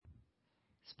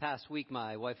This past week,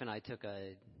 my wife and I took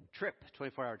a trip,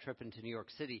 24-hour trip into New York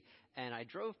City, and I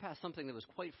drove past something that was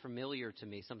quite familiar to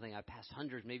me, something I passed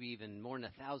hundreds, maybe even more than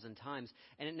 1,000 times,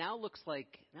 and it now looks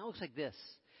like this.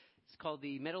 It's called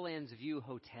the Meadowlands View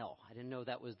Hotel. I didn't know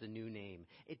that was the new name.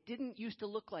 It didn't used to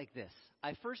look like this.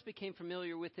 I first became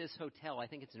familiar with this hotel. I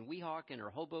think it's in Weehawken or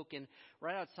Hoboken,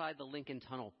 right outside the Lincoln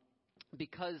Tunnel,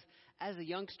 because as a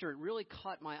youngster, it really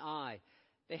caught my eye.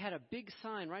 They had a big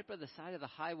sign right by the side of the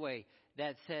highway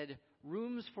that said,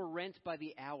 "Rooms for rent by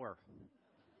the hour."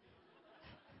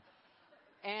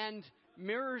 And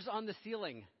mirrors on the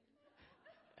ceiling.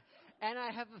 And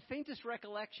I have the faintest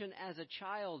recollection as a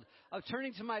child of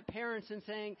turning to my parents and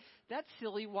saying, "That's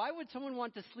silly. Why would someone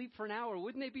want to sleep for an hour?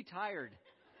 Wouldn't they be tired?"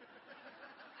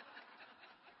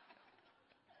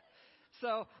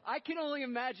 So I can only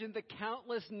imagine the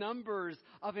countless numbers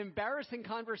of embarrassing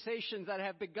conversations that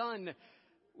have begun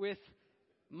with,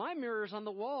 "My mirror's on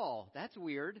the wall. That's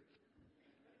weird."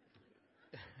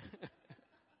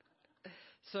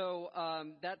 So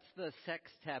that's the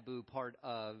sex taboo part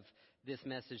of this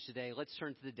message today. Let's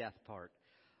turn to the death part.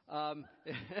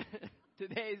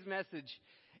 Today's message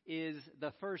is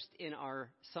the first in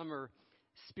our summer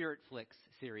Spirit Flicks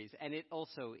series, and it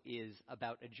also is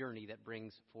about a journey that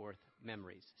brings forth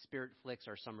memories. Spirit Flicks,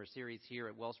 our summer series here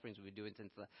at WellSprings, we've been doing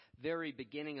since the very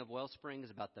beginning of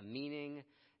WellSprings, about the meaning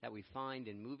that we find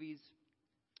in movies,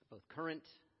 both current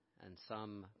and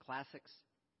some classics.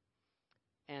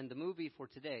 And the movie for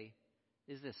today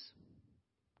is this,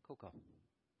 Coco,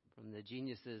 from the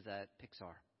geniuses at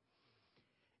Pixar.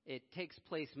 It takes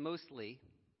place mostly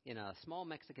in a small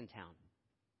Mexican town,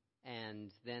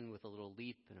 and then with a little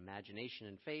leap in imagination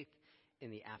and faith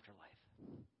in the afterlife.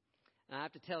 And I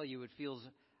have to tell you, it feels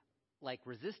like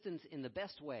resistance in the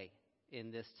best way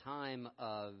in this time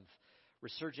of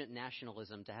resurgent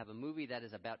nationalism to have a movie that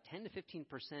is about 10 to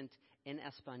 15% in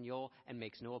Espanol and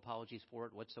makes no apologies for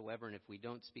it whatsoever. And if we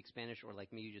don't speak Spanish, or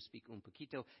like me, you just speak un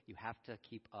poquito, you have to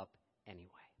keep up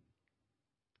anyway.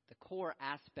 The core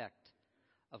aspect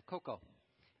of Coco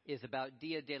is about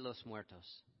Dia de los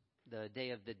Muertos, the Day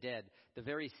of the Dead, the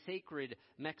very sacred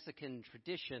Mexican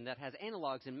tradition that has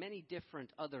analogs in many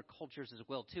different other cultures as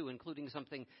well, too, including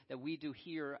something that we do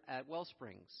here at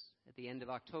WellSprings at the end of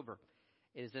October.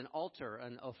 It is an altar,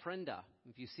 an ofrenda.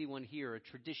 If you see one here, a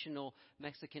traditional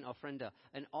Mexican ofrenda,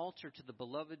 an altar to the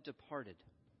beloved departed.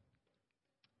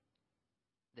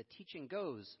 The teaching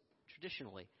goes,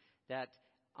 traditionally, that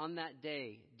on that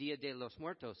day, Dia de los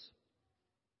Muertos,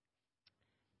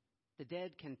 the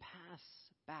dead can pass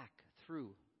back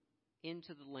through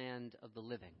into the land of the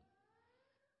living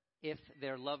if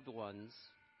their loved ones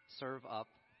serve up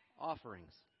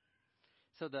offerings.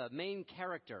 So the main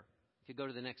character, if you go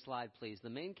to the next slide, please, the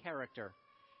main character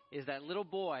is that little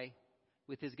boy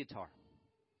with his guitar.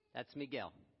 That's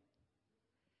Miguel.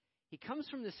 He comes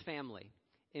from this family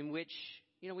in which,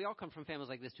 we all come from families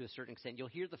like this to a certain extent. You'll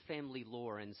hear the family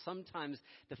lore, and sometimes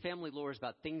the family lore is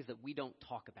about things that we don't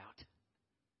talk about.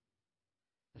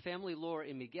 The family lore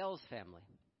in Miguel's family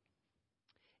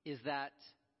is that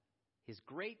his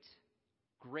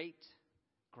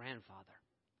great-great-grandfather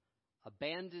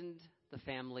abandoned the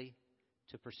family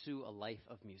to pursue a life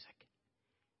of music.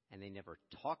 And they never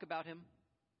talk about him,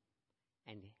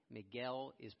 and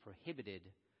Miguel is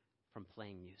prohibited from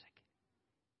playing music,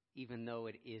 even though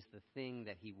it is the thing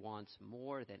that he wants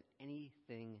more than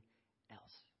anything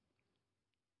else.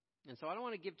 And so I don't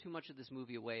want to give too much of this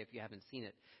movie away if you haven't seen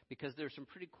it, because there's some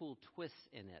pretty cool twists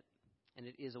in it. And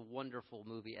it is a wonderful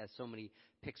movie, as so many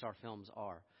Pixar films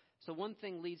are. So one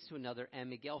thing leads to another, and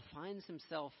Miguel finds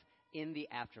himself in the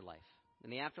afterlife.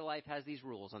 And the afterlife has these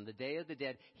rules. On the Day of the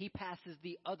Dead, he passes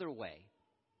the other way.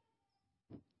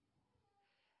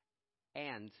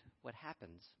 And what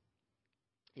happens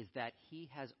is that he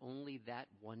has only that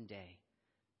one day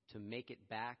to make it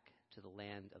back to the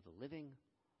land of the living,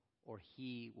 or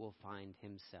he will find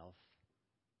himself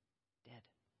dead.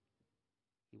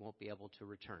 He won't be able to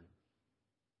return.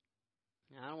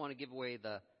 Now, I don't want to give away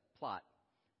the plot,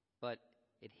 but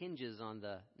it hinges on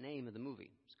the name of the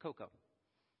movie. It's Coco,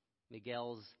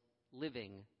 Miguel's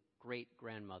living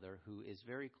great-grandmother, who is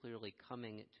very clearly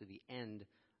coming to the end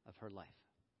of her life.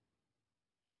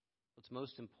 What's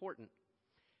most important,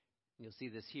 and you'll see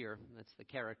this here, that's the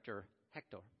character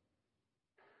Hector.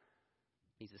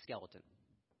 He's a skeleton.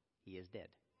 He is dead.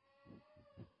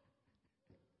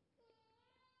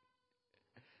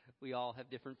 We all have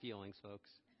different feelings, folks.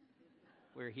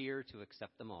 We're here to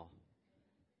accept them all.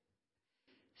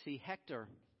 See, Hector,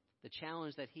 the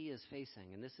challenge that he is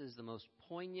facing, and this is the most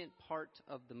poignant part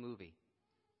of the movie,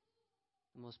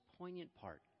 the most poignant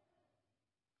part,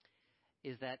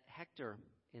 is that Hector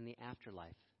in the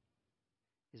afterlife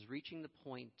is reaching the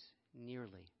point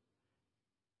nearly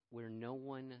where no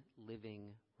one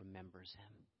living remembers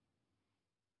him.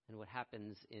 And what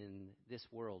happens in this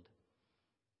world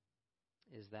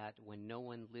is that when no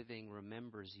one living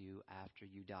remembers you after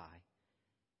you die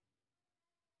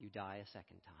a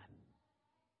second time.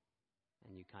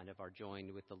 And you kind of are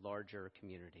joined with the larger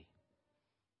community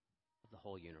of the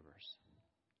whole universe.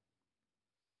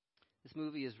 This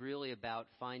movie is really about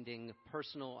finding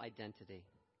personal identity,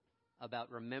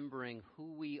 about remembering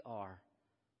who we are.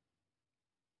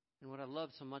 And what I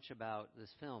love so much about this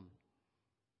film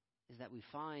is that we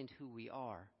find who we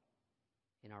are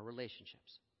in our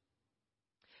relationships.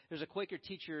 There's a Quaker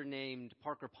teacher named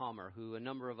Parker Palmer, who a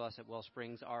number of us at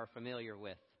WellSprings are familiar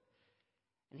with.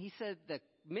 And he said the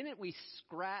minute we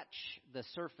scratch the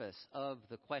surface of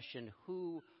the question,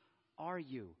 who are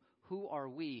you? Who are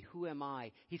we? Who am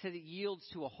I? He said it yields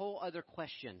to a whole other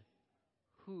question,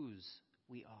 whose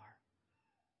we are.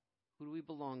 Who do we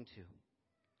belong to?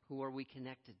 Who are we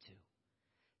connected to?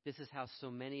 This is how so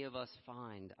many of us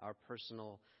find our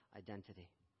personal identity.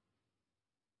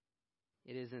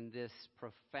 It is in this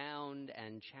profound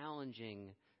and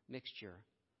challenging mixture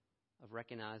of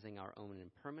recognizing our own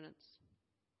impermanence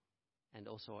and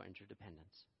also our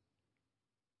interdependence.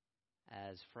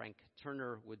 As Frank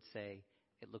Turner would say,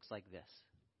 it looks like this.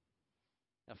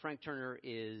 Now, Frank Turner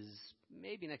is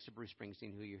maybe next to Bruce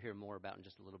Springsteen, who you'll hear more about in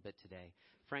just a little bit today.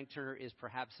 Frank Turner is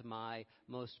perhaps my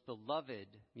most beloved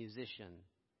musician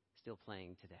still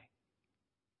playing today.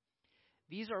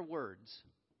 These are words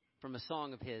from a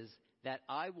song of his that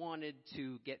I wanted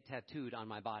to get tattooed on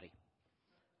my body.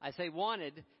 I say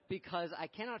wanted because I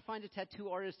cannot find a tattoo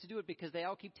artist to do it because they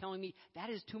all keep telling me that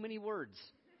is too many words.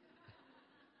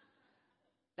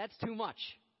 That's too much.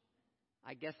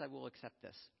 I guess I will accept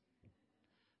this.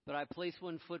 But I place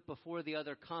one foot before the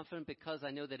other, confident because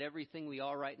I know that everything we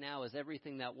are right now is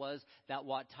everything that was, that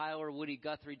Wat Tyler, Woody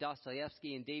Guthrie,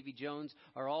 Dostoevsky, and Davy Jones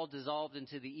are all dissolved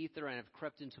into the ether and have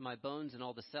crept into my bones, and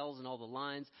all the cells and all the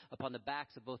lines upon the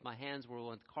backs of both my hands were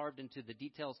once carved into the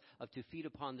details of 2 feet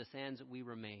upon the sands that we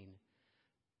remain.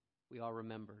 We are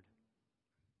remembered.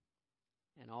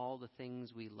 And all the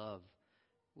things we love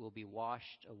will be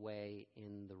washed away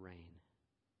in the rain.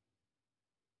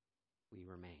 We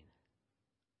remain.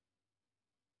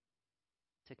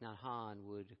 Thich Nhat Hanh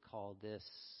would call this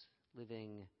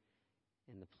living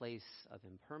in the place of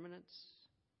impermanence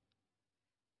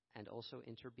and also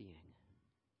interbeing.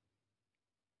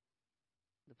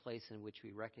 The place in which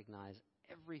we recognize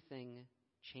everything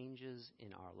changes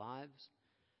in our lives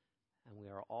and we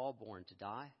are all born to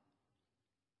die.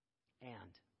 And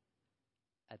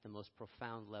at the most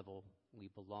profound level, we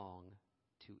belong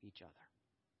to each other.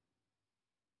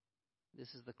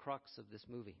 This is the crux of this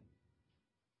movie.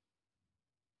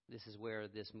 This is where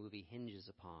this movie hinges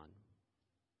upon.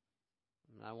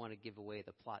 And I want to give away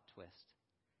the plot twist.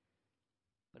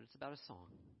 But it's about a song.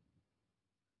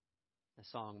 A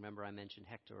song, remember I mentioned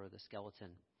Hector, the skeleton,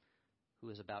 who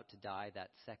is about to die that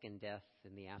second death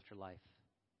in the afterlife.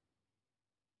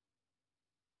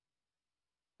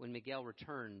 When Miguel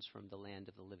returns from the land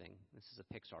of the living, this is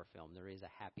a Pixar film, there is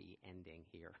a happy ending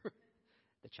here.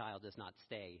 The child does not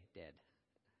stay dead.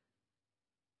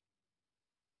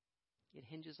 It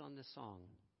hinges on this song,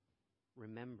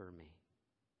 Remember Me.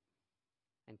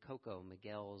 And Coco,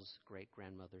 Miguel's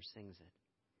great-grandmother, sings it.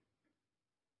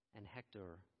 And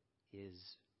Hector is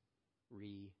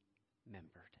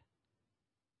remembered.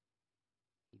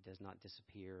 He does not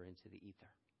disappear into the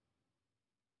ether.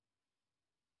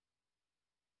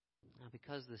 Now,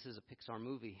 because this is a Pixar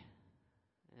movie,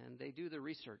 and they do the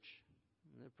research,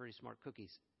 and they're pretty smart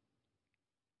cookies,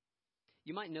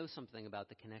 you might know something about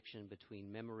the connection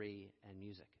between memory and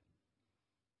music,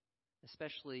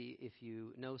 especially if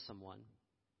you know someone,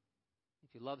 if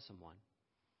you love someone,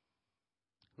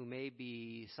 who may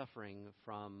be suffering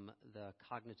from the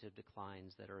cognitive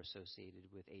declines that are associated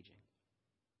with aging,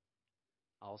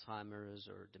 Alzheimer's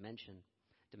or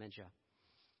dementia.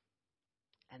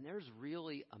 And there's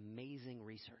really amazing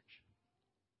research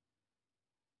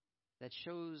that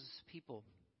shows people,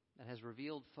 that has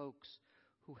revealed folks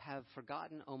who have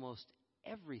forgotten almost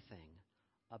everything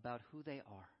about who they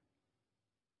are.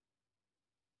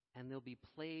 And they'll be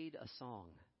played a song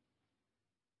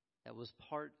that was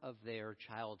part of their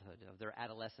childhood, of their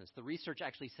adolescence. The research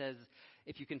actually says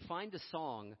if you can find a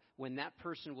song when that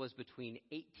person was between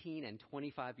 18 and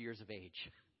 25 years of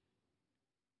age.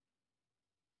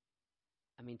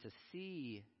 I mean, to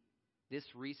see this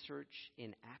research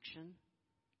in action,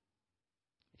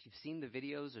 if you've seen the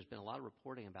videos, there's been a lot of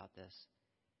reporting about this.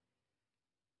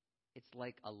 It's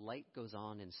like a light goes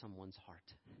on in someone's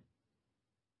heart.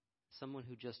 someone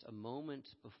who just a moment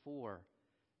before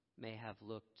may have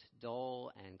looked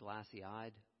dull and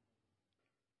glassy-eyed,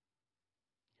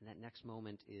 and that next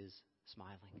moment is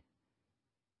smiling,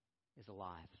 is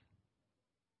alive.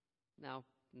 Now,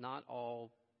 not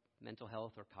all mental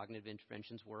health or cognitive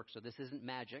interventions work, so this isn't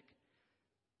magic,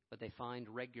 but they find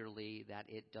regularly that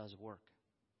it does work,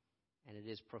 and it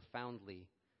is profoundly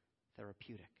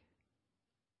therapeutic.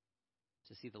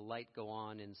 To see the light go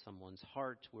on in someone's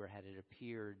heart where had it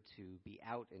appeared to be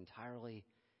out entirely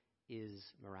is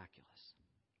miraculous.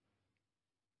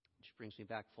 Which brings me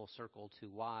back full circle to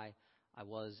why I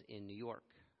was in New York,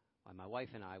 why my wife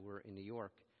and I were in New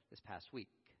York this past week.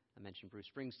 I mentioned Bruce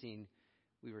Springsteen.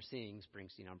 We were seeing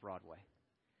Springsteen on Broadway.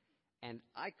 And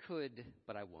I could,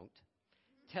 but I won't,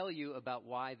 tell you about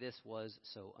why this was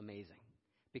so amazing.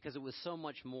 Because it was so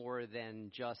much more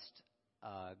than just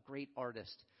a great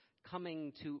artist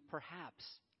coming to perhaps,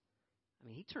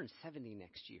 he turns 70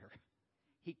 next year.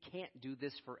 He can't do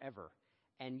this forever.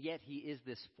 And yet he is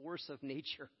this force of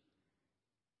nature.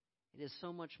 It is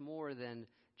so much more than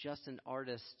just an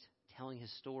artist telling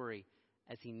his story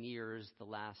as he nears the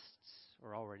last,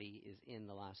 or already is in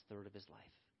the last third of his life.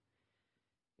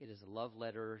 It is a love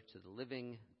letter to the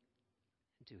living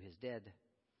and to his dead,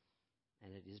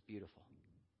 and it is beautiful.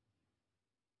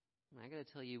 And I got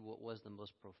to tell you what was the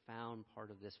most profound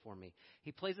part of this for me.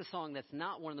 He plays a song that's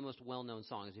not one of the most well-known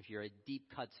songs. If you're a deep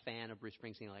cuts fan of Bruce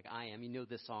Springsteen like I am, you know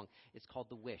this song. It's called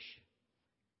The Wish.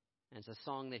 And it's a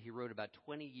song that he wrote about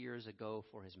 20 years ago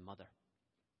for his mother.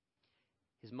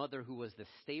 His mother, who was the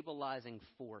stabilizing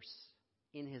force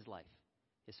in his life.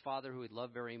 His father, who he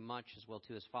loved very much, as well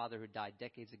to his father, who died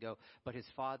decades ago, but his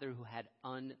father, who had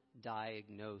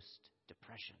undiagnosed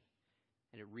depression.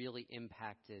 And it really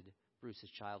impacted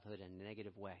Bruce's childhood in a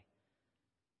negative way.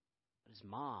 But his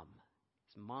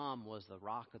mom was the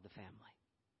rock of the family.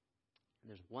 And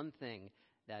there's one thing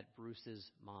that Bruce's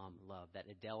mom loved, that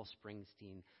Adele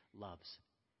Springsteen loves: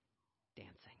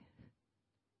 dancing.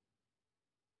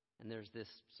 And there's this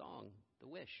song, The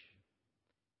Wish,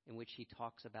 in which he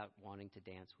talks about wanting to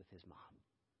dance with his mom.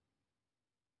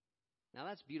 Now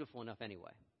that's beautiful enough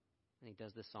anyway. And he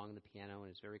does this song on the piano,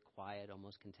 and it's very quiet,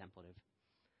 almost contemplative.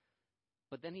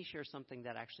 But then he shares something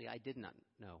that actually I did not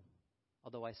know,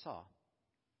 although I saw.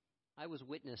 I was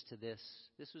witness to this.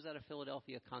 This was at a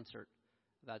Philadelphia concert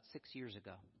about 6 years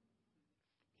ago.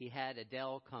 He had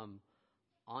Adele come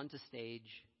onto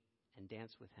stage and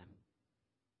dance with him.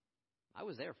 I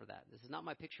was there for that. This is not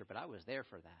my picture, but I was there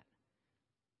for that.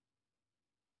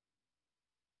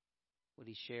 What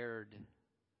he shared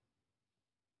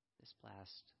this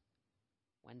last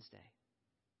Wednesday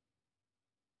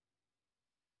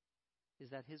is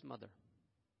that his mother,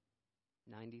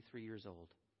 93 years old,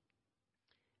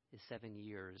 is 7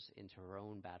 years into her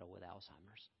own battle with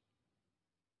Alzheimer's.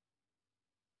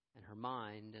 And her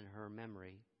mind and her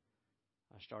memory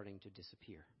are starting to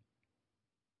disappear.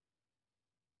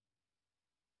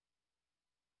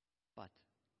 But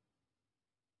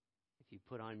if you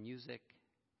put on music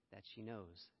that she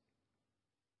knows,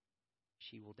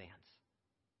 she will dance.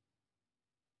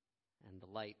 And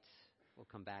the light will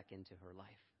come back into her life.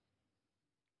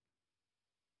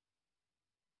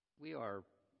 We are,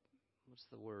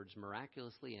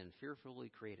 miraculously and fearfully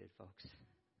created, folks.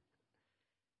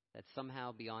 That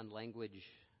somehow beyond language,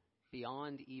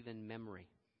 beyond even memory,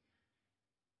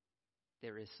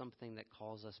 there is something that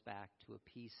calls us back to a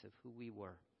piece of who we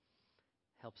were,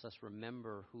 helps us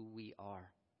remember who we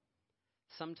are.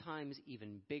 Sometimes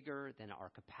even bigger than our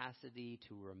capacity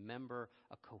to remember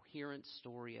a coherent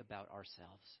story about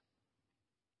ourselves.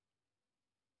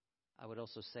 I would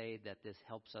also say that this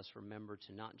helps us remember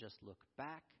to not just look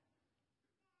back,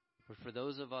 but for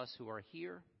those of us who are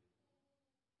here,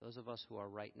 those of us who are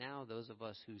right now, those of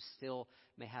us who still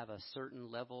may have a certain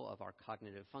level of our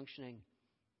cognitive functioning,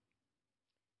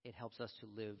 it helps us to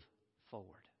live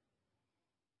forward,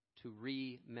 to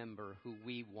remember who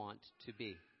we want to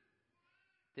be.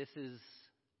 This is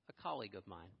a colleague of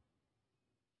mine.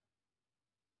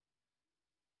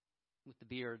 With the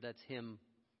beard, that's him,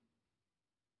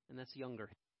 and that's younger.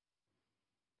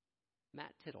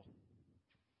 Matt Tittle.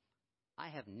 I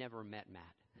have never met Matt.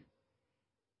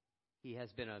 He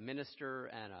has been a minister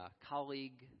and a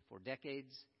colleague for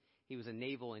decades. He was a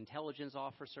naval intelligence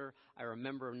officer. I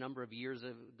remember a number of years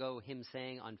ago him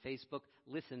saying on Facebook,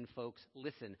 "Listen, folks,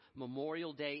 listen.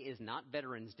 Memorial Day is not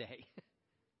Veterans Day."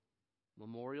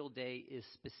 Memorial Day is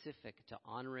specific to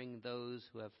honoring those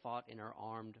who have fought in our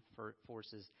armed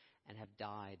forces and have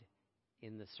died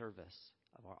in the service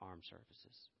of our armed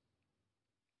services.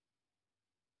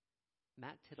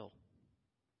 Matt Tittle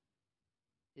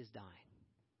is dying.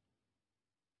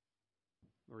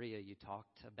 Maria, you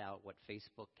talked about what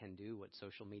Facebook can do, what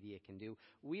social media can do.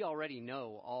 We already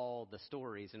know all the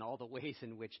stories and all the ways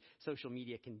in which social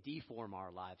media can deform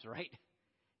our lives, right?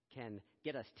 Can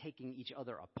get us taking each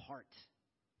other apart,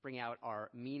 bring out our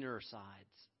meaner sides.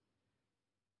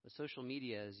 But social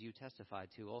media, as you testified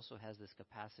to, also has this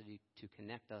capacity to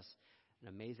connect us in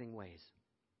amazing ways.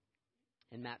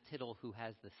 And Matt Tittle, who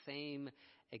has the same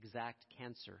exact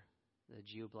cancer, the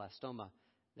glioblastoma,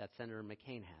 that Senator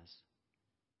McCain has,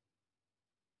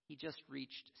 he just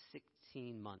reached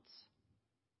 16 months.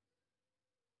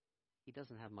 He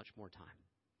doesn't have much more time.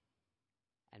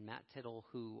 And Matt Tittle,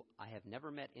 who I have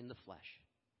never met in the flesh,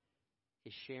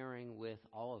 is sharing with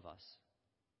all of us,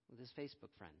 with his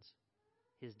Facebook friends,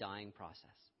 his dying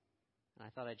process. And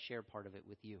I thought I'd share part of it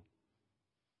with you.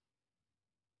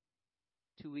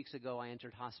 2 weeks ago, I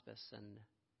entered hospice and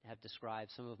have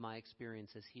described some of my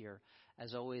experiences here.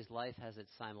 As always, life has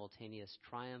its simultaneous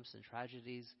triumphs and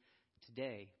tragedies.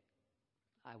 Today,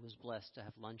 I was blessed to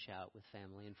have lunch out with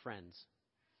family and friends.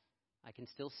 I can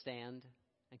still stand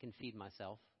and can feed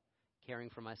myself. Caring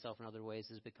for myself in other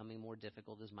ways is becoming more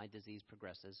difficult as my disease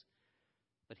progresses.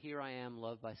 But here I am,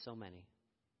 loved by so many.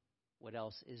 What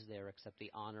else is there except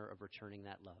the honor of returning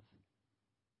that love?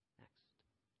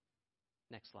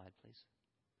 Next slide, please.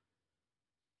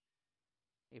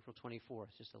 April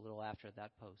 24th, just a little after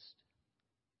that post.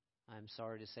 I'm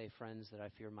sorry to say, friends, that I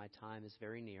fear my time is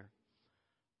very near.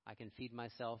 I can feed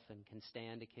myself and can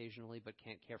stand occasionally, but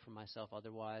can't care for myself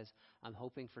otherwise. I'm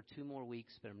hoping for 2 more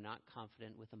weeks, but I'm not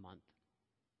confident with a month.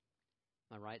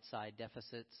 My right side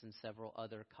deficits and several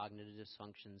other cognitive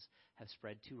dysfunctions have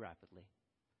spread too rapidly.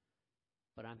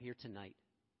 But I'm here tonight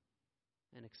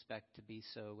and expect to be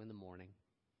so in the morning.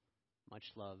 Much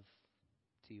love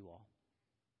to you all.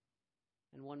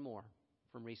 And one more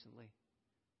from recently.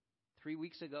 3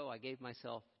 weeks ago, I gave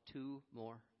myself 2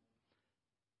 more,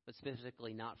 but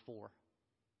specifically not 4.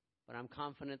 But I'm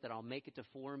confident that I'll make it to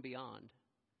 4 and beyond.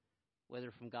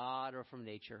 Whether from God or from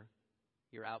nature,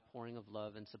 your outpouring of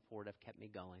love and support have kept me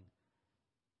going.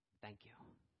 Thank you.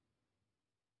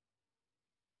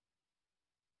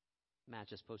 Matt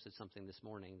just posted something this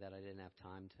morning that I didn't have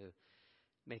time to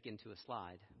make into a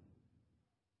slide.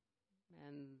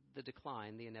 And the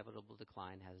decline, the inevitable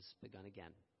decline, has begun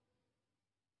again.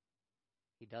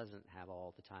 He doesn't have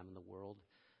all the time in the world.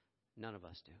 None of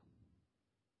us do.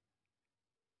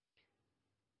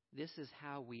 This is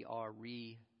how we are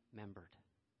remembered,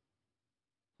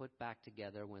 put back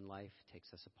together when life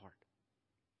takes us apart.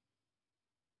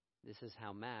 This is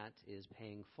how Matt is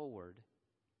paying forward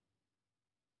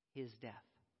his death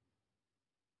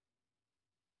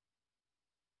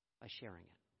by sharing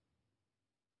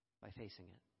it, by facing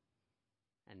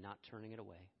it, and not turning it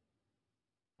away,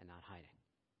 and not hiding.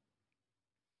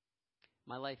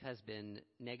 My life has been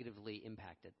negatively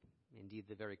impacted. Indeed,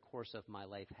 the very course of my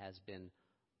life has been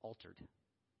altered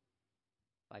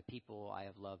by people I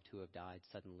have loved who have died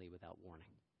suddenly without warning.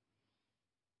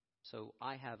 So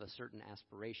I have a certain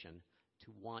aspiration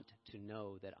to want to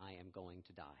know that I am going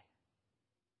to die.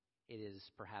 It is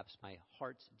perhaps my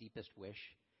heart's deepest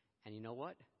wish, and you know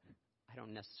what? I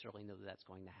don't necessarily know that that's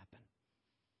going to happen.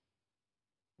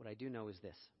 What I do know is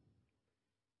this,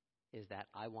 is that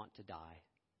I want to die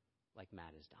like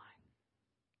Matt is dying.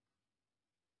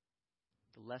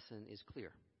 The lesson is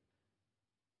clear.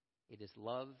 It is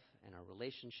love and our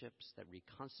relationships that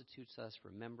reconstitutes us,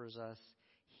 remembers us,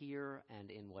 here and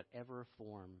in whatever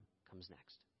form comes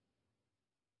next.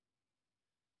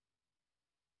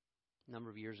 A number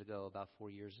of years ago, about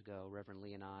 4 years ago, Reverend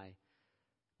Lee and I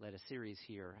led a series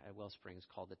here at WellSprings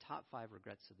called The Top 5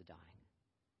 Regrets of the Dying.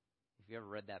 If you ever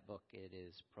read that book, it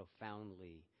is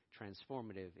profoundly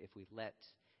transformative if we let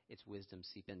its wisdom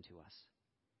seep into us.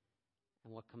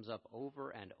 And what comes up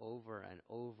over and over and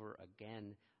over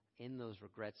again in those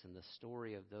regrets and the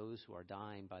story of those who are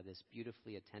dying by this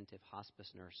beautifully attentive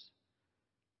hospice nurse,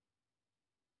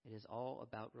 it is all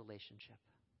about relationship.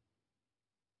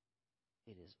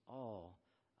 It is all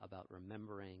about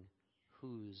remembering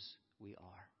whose we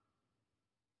are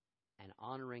and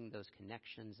honoring those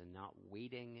connections and not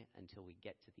waiting until we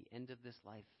get to the end of this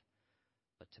life,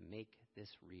 but to make this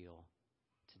real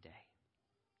today.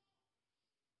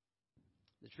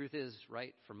 The truth is,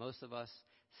 right, for most of us,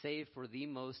 save for the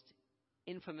most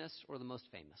infamous or the most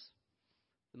famous.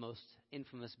 The most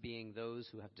infamous being those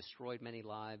who have destroyed many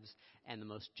lives, and the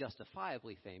most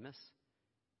justifiably famous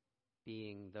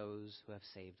being those who have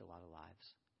saved a lot of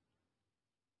lives.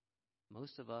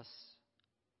 Most of us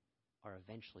are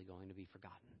eventually going to be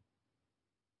forgotten,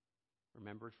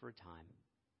 remembered for a time,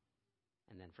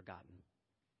 and then forgotten.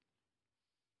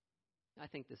 I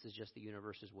think this is just the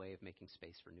universe's way of making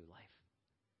space for new life.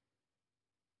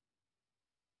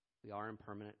 We are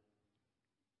impermanent,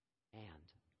 and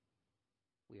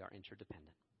we are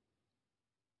interdependent.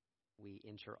 We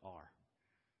inter-are.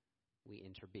 We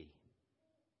inter-be.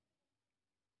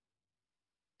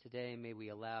 Today, may we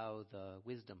allow the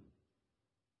wisdom,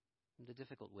 the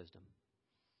difficult wisdom,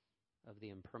 of the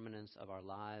impermanence of our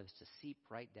lives to seep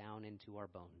right down into our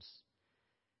bones.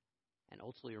 And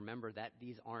ultimately remember that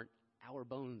these aren't our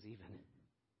bones even.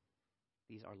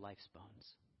 These are life's bones.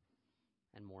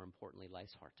 And more importantly,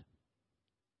 life's heart.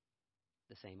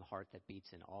 The same heart that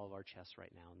beats in all of our chests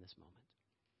right now in this moment.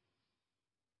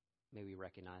 May we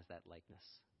recognize that likeness,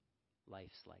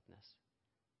 life's likeness,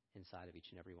 inside of each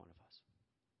and every one of us.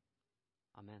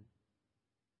 Amen.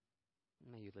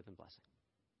 May you live in blessing.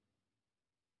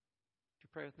 Would you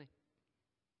pray with me?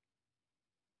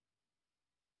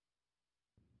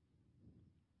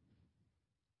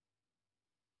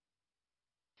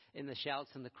 In the shouts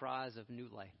and the cries of new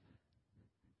life,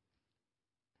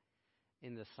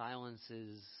 in the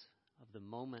silences of the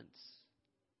moments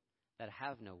that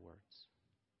have no words,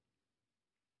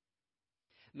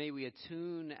 may we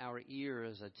attune our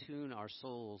ears, attune our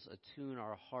souls, attune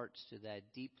our hearts to that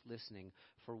deep listening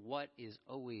for what is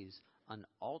always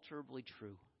unalterably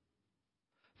true,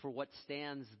 for what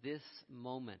stands this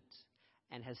moment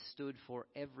and has stood for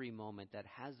every moment that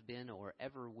has been or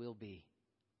ever will be.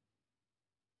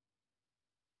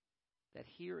 That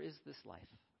here is this life,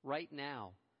 right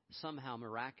now, somehow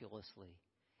miraculously,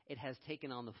 it has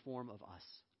taken on the form of us.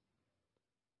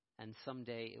 And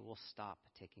someday it will stop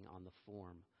taking on the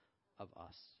form of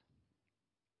us.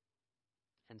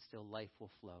 And still life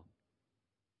will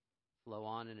flow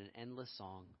on in an endless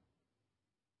song,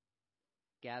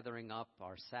 gathering up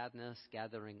our sadness,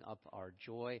 gathering up our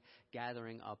joy,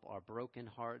 gathering up our broken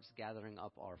hearts, gathering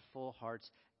up our full hearts,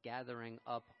 gathering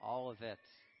up all of it.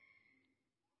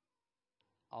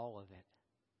 All of it.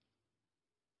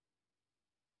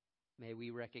 May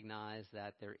we recognize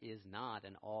that there is not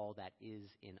an all that is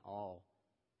in all,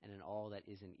 and an all that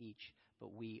is in each,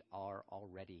 but we are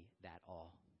already that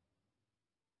all.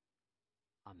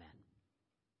 Amen.